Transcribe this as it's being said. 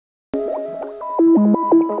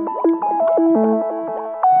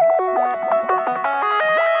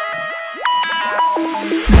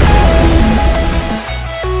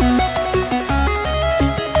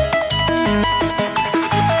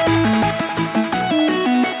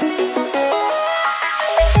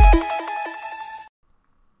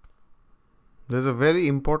There's a very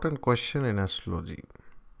important question in astrology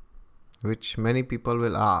which many people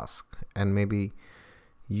will ask, and maybe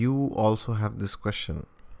you also have this question,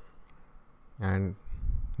 and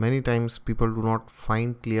many times people do not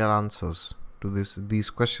find clear answers to these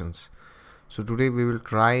questions. So today we will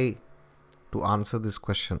try to answer this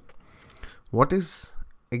question. What is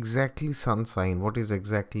exactly sun sign? What is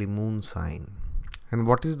exactly moon sign? And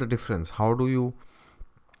what is the difference? How do you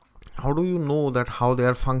know that how they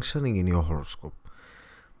are functioning in your horoscope?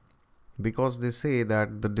 Because they say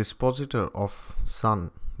that the dispositor of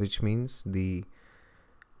sun, which means the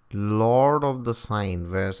lord of the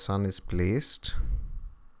sign where sun is placed,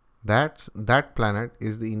 that planet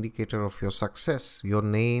is the indicator of your success, your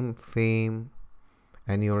name, fame,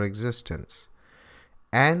 and your existence.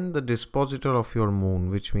 And the dispositor of your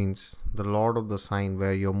moon, which means the lord of the sign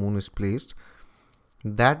where your moon is placed,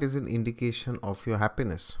 that is an indication of your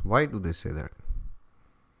happiness. Why do they say that?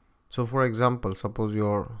 So for example, suppose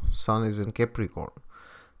your sun is in Capricorn,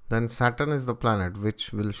 then Saturn is the planet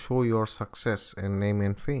which will show your success and name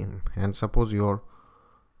and fame. And suppose your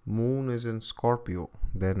moon is in Scorpio,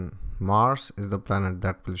 then Mars is the planet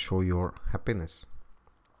that will show your happiness.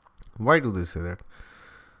 Why do they say that?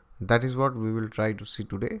 That is what we will try to see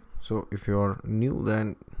today. So if you are new,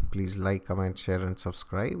 then please like, comment, share and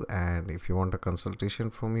subscribe. And if you want a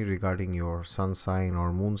consultation from me regarding your sun sign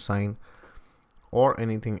or moon sign or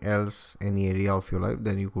anything else, any area of your life,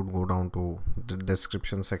 then you could go down to the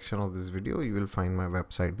description section of this video. You will find my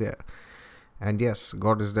website there. And yes,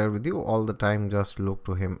 God is there with you all the time. Just look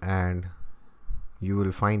to him and you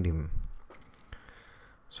will find him.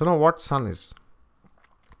 So now what sun is?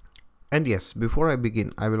 And yes, before I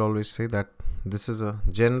begin, I will always say that this is a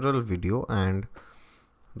general video and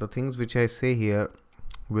the things which I say here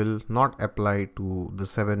will not apply to the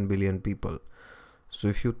 7 billion people. So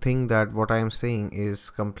if you think that what I am saying is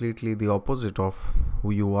completely the opposite of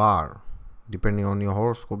who you are, depending on your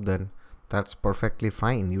horoscope, then that's perfectly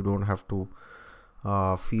fine. You don't have to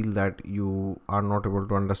feel that you are not able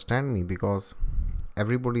to understand me, because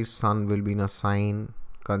everybody's sun will be in a sign,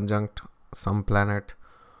 conjunct some planet,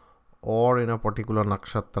 or in a particular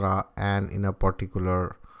nakshatra and in a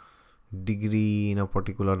particular degree, in a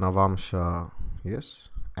particular navamsha, yes,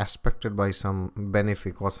 aspected by some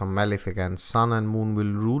benefic or some malefic, and sun and moon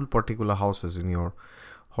will rule particular houses in your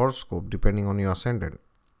horoscope depending on your ascendant.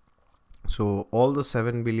 So all the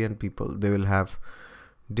 7 billion people, they will have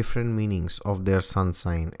different meanings of their sun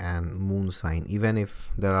sign and moon sign, even if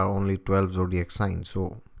there are only 12 zodiac signs.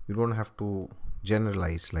 So you don't have to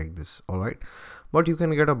generalize like this, all right? But you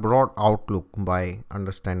can get a broad outlook by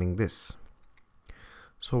understanding this.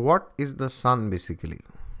 So what is the sun basically?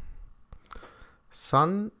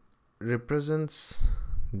 Sun represents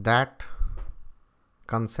that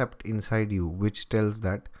concept inside you which tells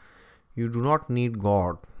that you do not need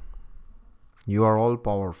God. You are all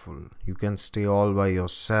powerful. You can stay all by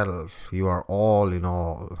yourself. You are all in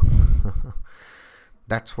all.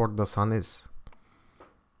 That's what the sun is.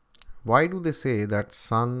 Why do they say that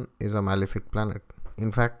sun is a malefic planet?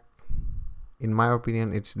 In fact, in my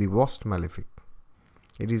opinion, it's the worst malefic.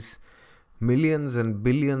 It is millions and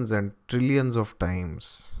billions and trillions of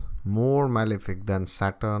times more malefic than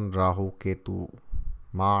Saturn, Rahu, Ketu,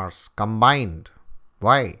 Mars combined.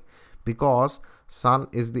 Why? Because sun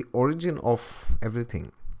is the origin of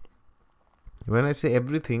everything. When I say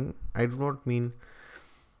everything, I do not mean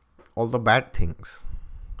all the bad things.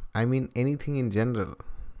 I mean anything in general.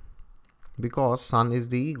 Because sun is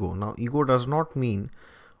the ego. Now, ego does not mean,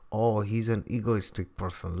 oh, he's an egoistic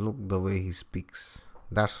person. Look the way he speaks.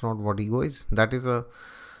 That's not what ego is. That is a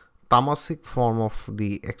tamasic form of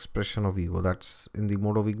the expression of ego. That's in the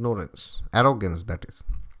mode of ignorance, arrogance, that is.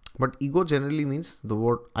 But ego generally means the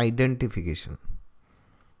word identification.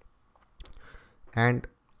 And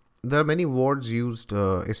there are many words used,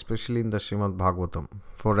 especially in the Srimad Bhagavatam,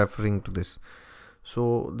 for referring to this.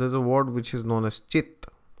 So there's a word which is known as chit.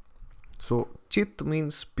 So chit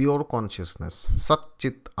means pure consciousness. Sat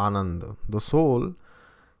Chit Anand. The soul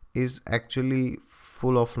is actually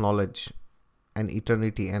full of knowledge and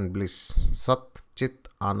eternity and bliss. Sat Chit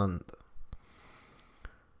Anand.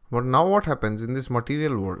 But now what happens in this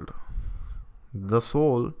material world? The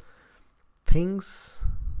soul thinks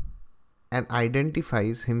and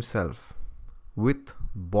identifies himself with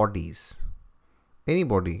bodies. Any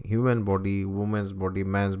body, human body, woman's body,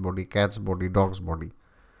 man's body, cat's body, dog's body.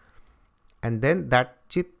 And then that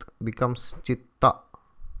chit becomes chitta.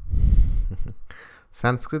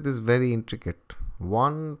 Sanskrit is very intricate.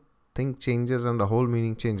 One thing changes and the whole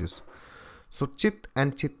meaning changes. So chit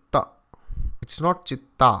and chitta. It's not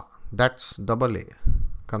chitta. That's double A.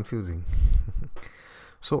 Confusing.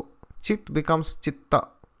 So Chit becomes chitta.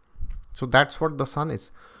 So that's what the sun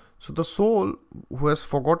is. So the soul who has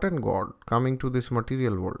forgotten God coming to this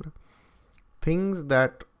material world thinks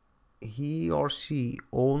that he or she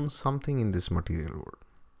owns something in this material world.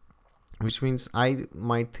 Which means I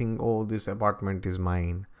might think, oh, this apartment is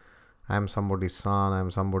mine. I am somebody's son, I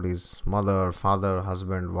am somebody's mother, father,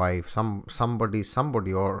 husband, wife, somebody,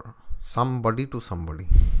 or somebody to somebody.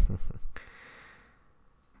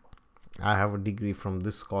 I have a degree from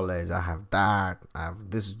this college, I have that, I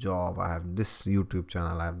have this job, I have this YouTube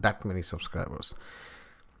channel, I have that many subscribers.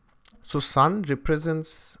 So sun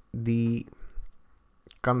represents the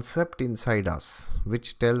concept inside us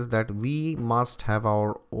which tells that we must have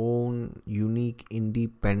our own unique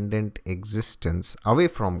independent existence away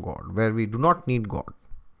from God, where we do not need God.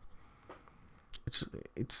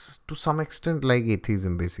 It's to some extent like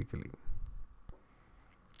atheism basically.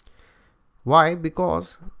 Why?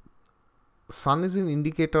 Because sun is an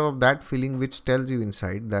indicator of that feeling which tells you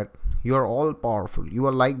inside that you are all powerful, you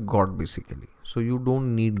are like God basically, so you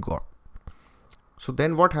don't need God. So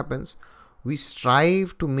then what happens? We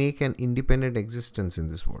strive to make an independent existence in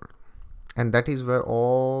this world. And that is where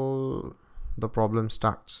all the problem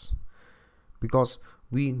starts. Because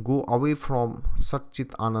we go away from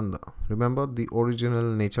Satchit Ananda. Remember the original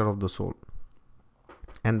nature of the soul.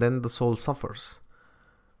 And then the soul suffers.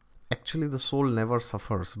 Actually, the soul never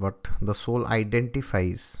suffers, but the soul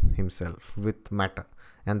identifies himself with matter.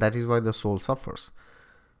 And that is why the soul suffers.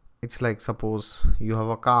 It's like, suppose you have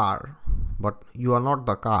a car, but you are not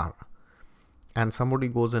the car. And somebody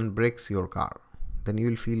goes and breaks your car, then you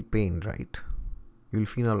will feel pain, right? You will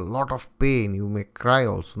feel a lot of pain. You may cry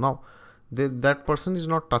also. Now, that person is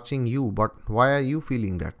not touching you, but why are you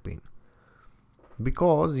feeling that pain?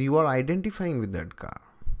 Because you are identifying with that car.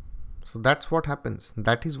 So that's what happens.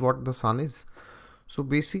 That is what the sun is. So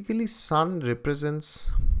basically, sun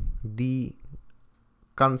represents the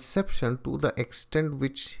conception to the extent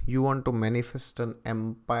which you want to manifest an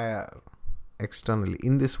empire externally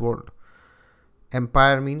in this world.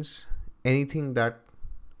 Empire means anything that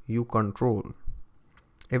you control.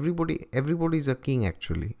 Everybody is a king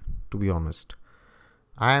actually, to be honest.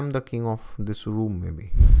 I am the king of this room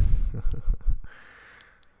maybe.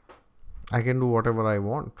 I can do whatever I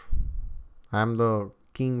want. I am the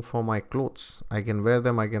king for my clothes. I can wear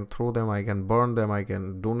them, I can throw them, I can burn them, I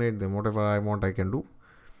can donate them, whatever I want I can do.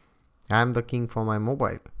 I am the king for my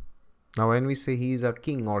mobile. Now when we say he is a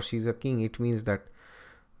king or she is a king, it means that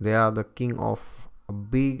they are the king of a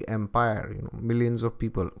big empire, millions of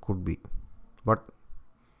people could be. But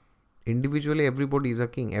individually, everybody is a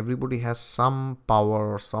king. Everybody has some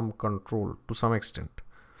power or some control to some extent.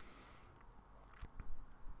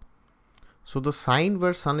 So the sign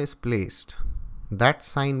where sun is placed, that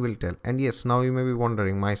sign will tell. And yes, now you may be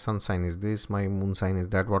wondering, my sun sign is this, my moon sign is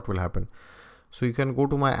that, what will happen? So you can go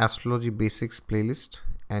to my astrology basics playlist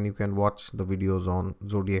and you can watch the videos on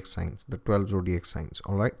zodiac signs, the 12 zodiac signs.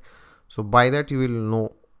 All right. So by that you will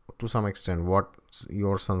know to some extent what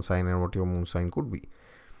your sun sign and what your moon sign could be.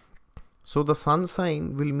 So the sun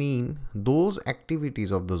sign will mean those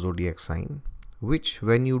activities of the zodiac sign which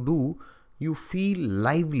when you do, you feel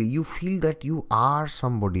lively. You feel that you are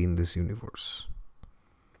somebody in this universe.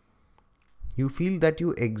 You feel that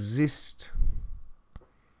you exist.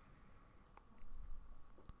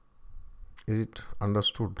 Is it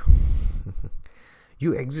understood?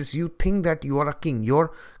 You exist. You think that you are a king.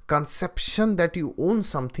 Your conception that you own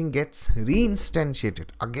something gets reinstantiated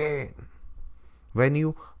again when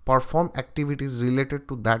you perform activities related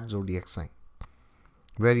to that zodiac sign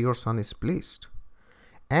where your sun is placed.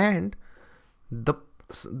 And the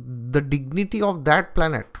dignity of that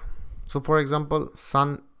planet. So for example,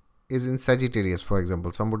 sun is in Sagittarius, for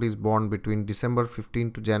example. Somebody is born between December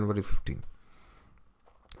 15 to January 15.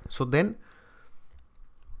 So then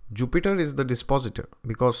Jupiter is the dispositor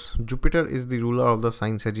because Jupiter is the ruler of the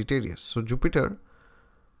sign Sagittarius. So Jupiter,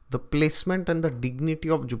 the placement and the dignity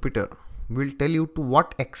of Jupiter will tell you to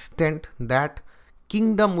what extent that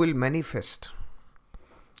kingdom will manifest.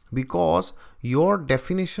 Because your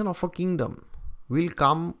definition of a kingdom will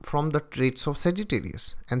come from the traits of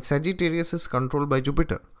Sagittarius. And Sagittarius is controlled by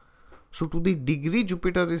Jupiter. So to the degree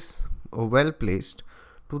Jupiter is well placed,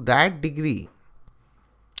 to that degree,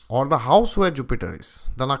 or the house where Jupiter is,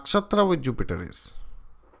 the nakshatra with Jupiter is,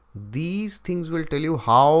 these things will tell you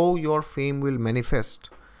how your fame will manifest.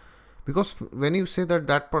 Because when you say that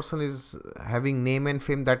that person is having name and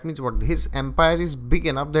fame, that means what? His empire is big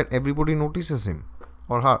enough that everybody notices him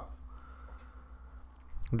or her.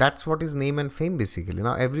 That's what is name and fame basically.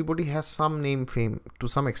 Now everybody has some name, fame to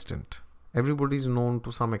some extent. Everybody is known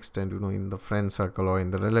to some extent, in the friend circle or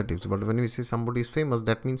in the relatives. But when we say somebody is famous,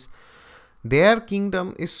 that means their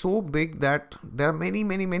kingdom is so big that there are many,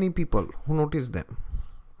 many, many people who notice them.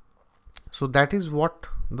 So that is what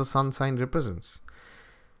the sun sign represents.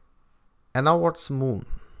 And now what's moon?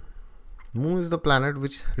 Moon is the planet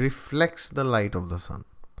which reflects the light of the sun.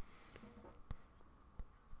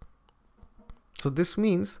 So this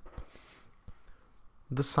means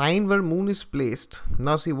the sign where moon is placed.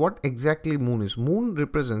 Now see what exactly moon is. Moon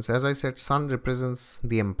represents, as I said, sun represents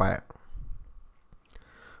the empire.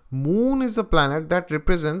 Moon is the planet that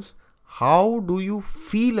represents how do you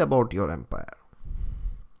feel about your empire.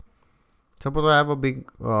 Suppose I have a big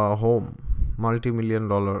home,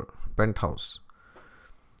 multi-million-dollar penthouse,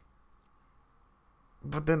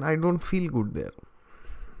 but then I don't feel good there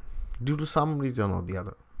due to some reason or the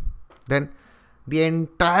other. Then the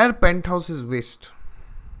entire penthouse is waste.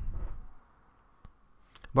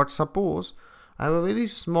 But suppose I have a very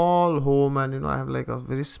small home and I have like a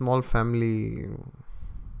very small family,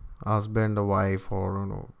 husband, a wife,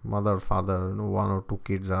 or mother, father, one or two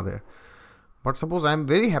kids are there. But suppose I am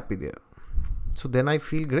very happy there. So then I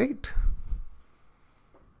feel great.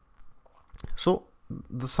 So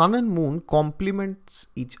the sun and moon complements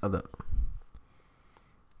each other.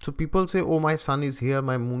 So people say, oh, my sun is here,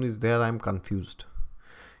 my moon is there, I am confused.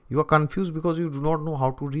 You are confused because you do not know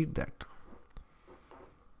how to read that.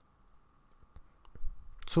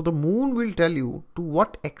 So the moon will tell you to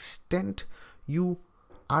what extent you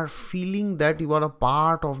are feeling that you are a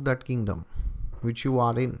part of that kingdom which you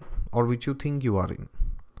are in or which you think you are in.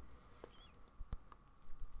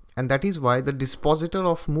 And that is why the dispositor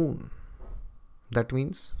of moon, that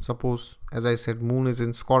means suppose, as I said, moon is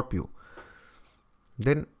in Scorpio,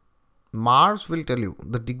 then Mars will tell you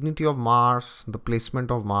the dignity of Mars, the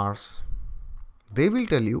placement of Mars. They will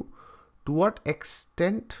tell you to what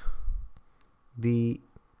extent the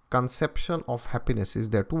conception of happiness is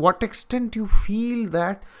there, to what extent you feel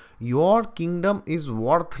that your kingdom is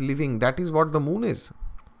worth living. That is what the moon is.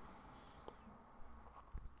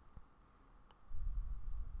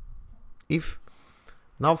 If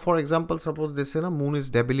now, for example, suppose they say moon is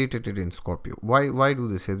debilitated in Scorpio. Why do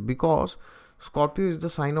they say? Because Scorpio is the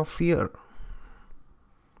sign of fear.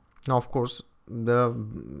 Now, of course, there are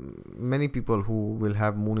many people who will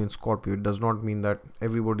have moon in Scorpio. It does not mean that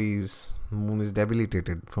everybody's moon is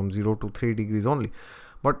debilitated from 0 to 3 degrees only.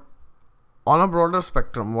 But on a broader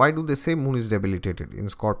spectrum, why do they say moon is debilitated in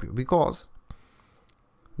Scorpio? Because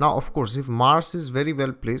now, of course, if Mars is very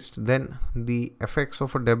well placed, then the effects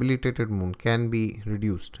of a debilitated moon can be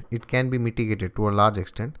reduced. It can be mitigated to a large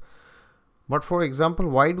extent. But for example,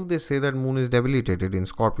 why do they say that moon is debilitated in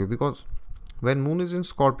Scorpio? Because when moon is in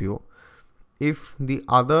Scorpio, if the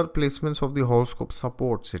other placements of the horoscope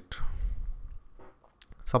supports it,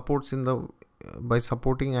 by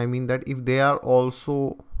supporting I mean that if they are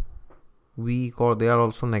also weak or they are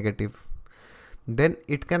also negative, then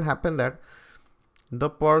it can happen that the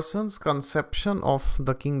person's conception of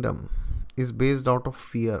the kingdom is based out of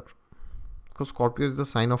fear. Because Scorpio is the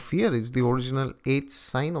sign of fear. It's the original 8th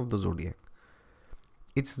sign of the zodiac.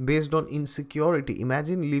 It's based on insecurity.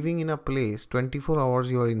 Imagine living in a place 24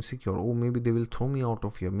 hours you are insecure. Oh, maybe they will throw me out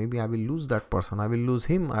of here. Maybe I will lose that person. I will lose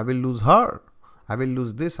him. I will lose her. I will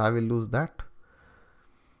lose this. I will lose that.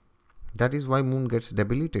 That is why moon gets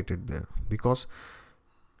debilitated there. Because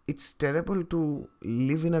it's terrible to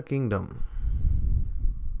live in a kingdom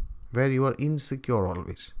where you are insecure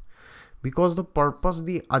always. Because the purpose,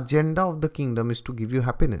 the agenda of the kingdom is to give you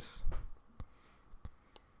happiness.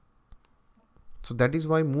 So that is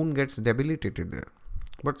why moon gets debilitated there.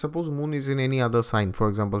 But suppose moon is in any other sign, for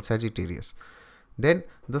example, Sagittarius, then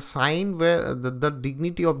the sign where the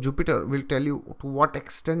dignity of Jupiter will tell you to what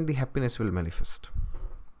extent the happiness will manifest.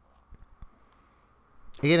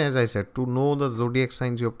 Again, as I said, to know the zodiac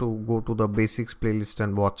signs, you have to go to the basics playlist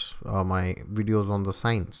and watch my videos on the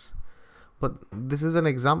signs. But this is an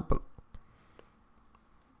example.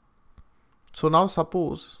 So now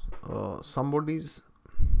suppose somebody's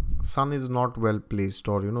sun is not well placed,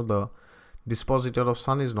 or the dispositor of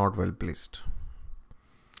sun is not well placed,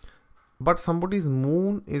 but somebody's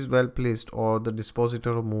moon is well placed, or the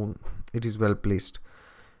dispositor of moon, it is well placed.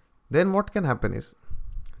 Then what can happen is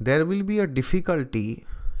there will be a difficulty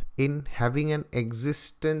in having an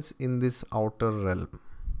existence in this outer realm.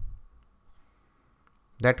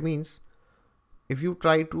 That means if you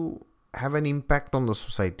try to have an impact on the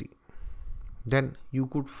society, then you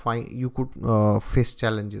could face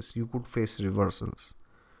challenges, you could face reversals.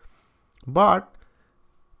 But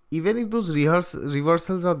even if those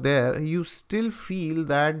reversals are there, you still feel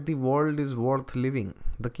that the world is worth living,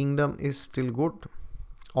 the kingdom is still good.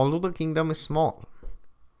 Although the kingdom is small,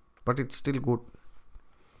 but it's still good.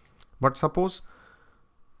 But suppose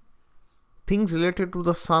things related to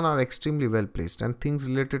the sun are extremely well placed and things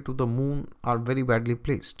related to the moon are very badly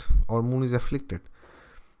placed, or moon is afflicted,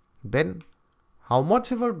 then how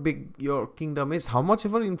much ever big your kingdom is, how much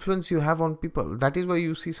ever influence you have on people, that is why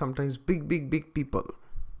you see sometimes big people.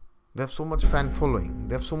 They have so much fan following,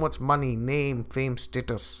 they have so much money, name, fame,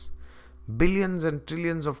 status, billions and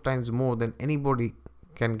trillions of times more than anybody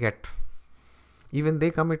can get. Even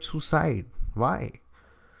they commit suicide. Why?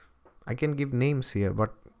 I can give names here,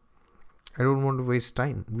 but I don't want to waste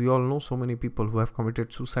time. We all know so many people who have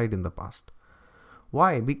committed suicide in the past.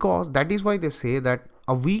 Why? Because that is why they say that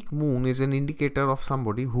a weak moon is an indicator of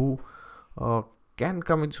somebody who can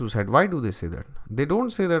commit suicide. Why do they say that? They don't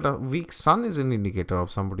say that a weak sun is an indicator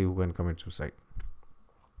of somebody who can commit suicide.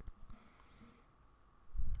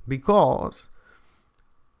 Because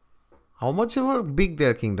how much ever big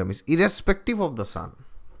their kingdom is, irrespective of the sun,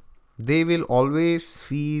 they will always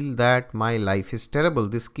feel that my life is terrible.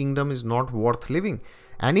 This kingdom is not worth living.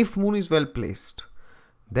 And if moon is well placed,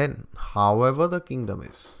 then however the kingdom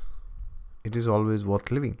is, it is always worth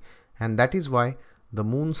living. And that is why the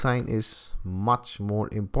moon sign is much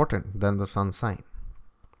more important than the sun sign.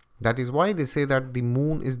 That is why they say that the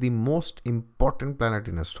moon is the most important planet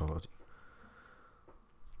in astrology.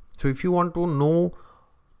 So if you want to know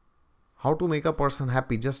how to make a person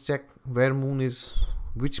happy, just check where moon is,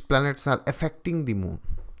 which planets are affecting the moon.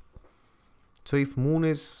 So if moon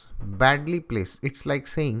is badly placed, it's like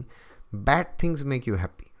saying bad things make you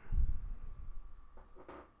happy.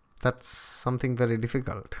 That's something very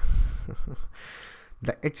difficult.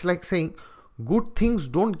 It's like saying good things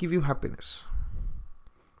don't give you happiness.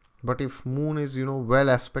 But if moon is, well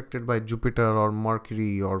aspected by Jupiter or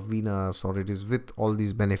Mercury or Venus, or it is with all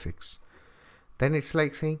these benefics, then it's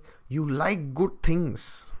like saying you like good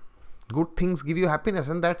things. Good things give you happiness,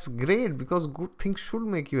 and that's great, because good things should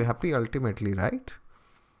make you happy ultimately, right?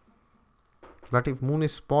 But if moon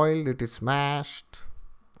is spoiled, it is smashed,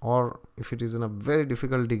 or if it is in a very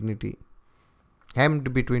difficult dignity,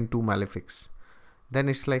 hemmed between two malefics, then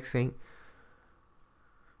it's like saying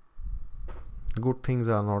good things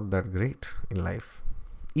are not that great in life.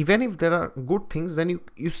 Even if there are good things, then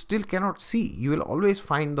you still cannot see. You will always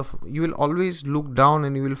you will always look down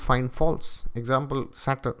and you will find faults. Example,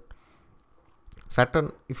 Saturn.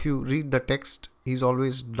 Saturn, if you read the text, is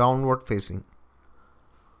always downward facing.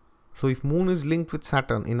 So if moon is linked with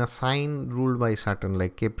Saturn in a sign ruled by Saturn,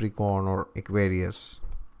 like Capricorn or Aquarius,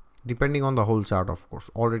 depending on the whole chart, of course,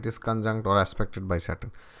 or it is conjunct or aspected by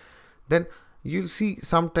Saturn, then you'll see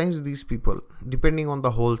sometimes these people, depending on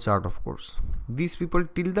the whole chart, of course, these people,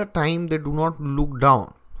 till the time they do not look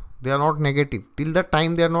down, they are not negative. Till the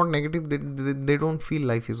time they are not negative, they don't feel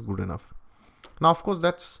life is good enough. Now, of course,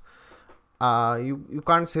 that's you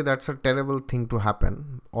can't say that's a terrible thing to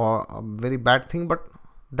happen or a very bad thing, but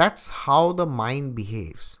that's how the mind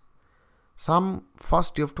behaves.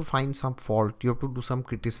 First you have to find some fault, you have to do some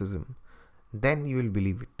criticism, then you will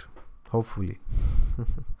believe it, hopefully.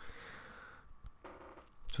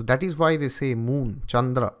 So that is why they say moon,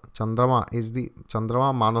 Chandrama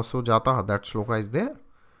Manaso Jata, that shloka is there.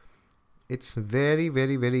 It's very,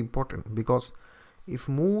 very, very important, because if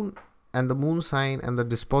moon and the moon sign and the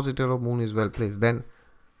dispositor of moon is well placed, then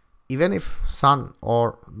even if sun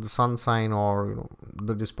or the sun sign or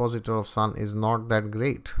the dispositor of sun is not that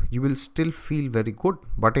great, you will still feel very good.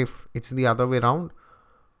 But if it's the other way around,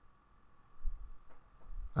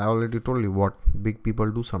 I already told you what big people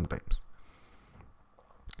do sometimes.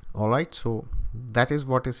 Alright, so that is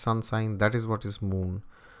what is sun sign, that is what is moon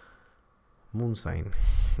sign.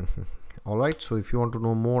 Alright, so if you want to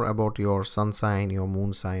know more about your sun sign, your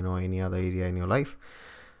moon sign, or any other area in your life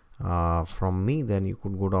from me, then you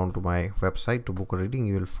could go down to my website to book a reading.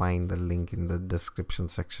 You will find the link in the description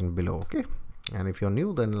section below. Okay, and if you're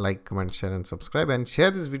new, then like, comment, share and subscribe, and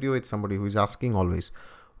share this video with somebody who is asking always,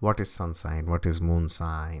 what is sun sign, what is moon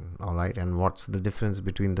sign, alright, and what's the difference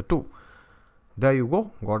between the two. There you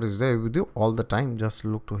go. God is there with you all the time. Just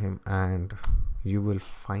look to him and you will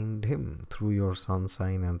find him through your sun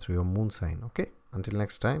sign and through your moon sign. Okay, until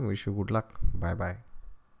next time, wish you good luck. Bye bye.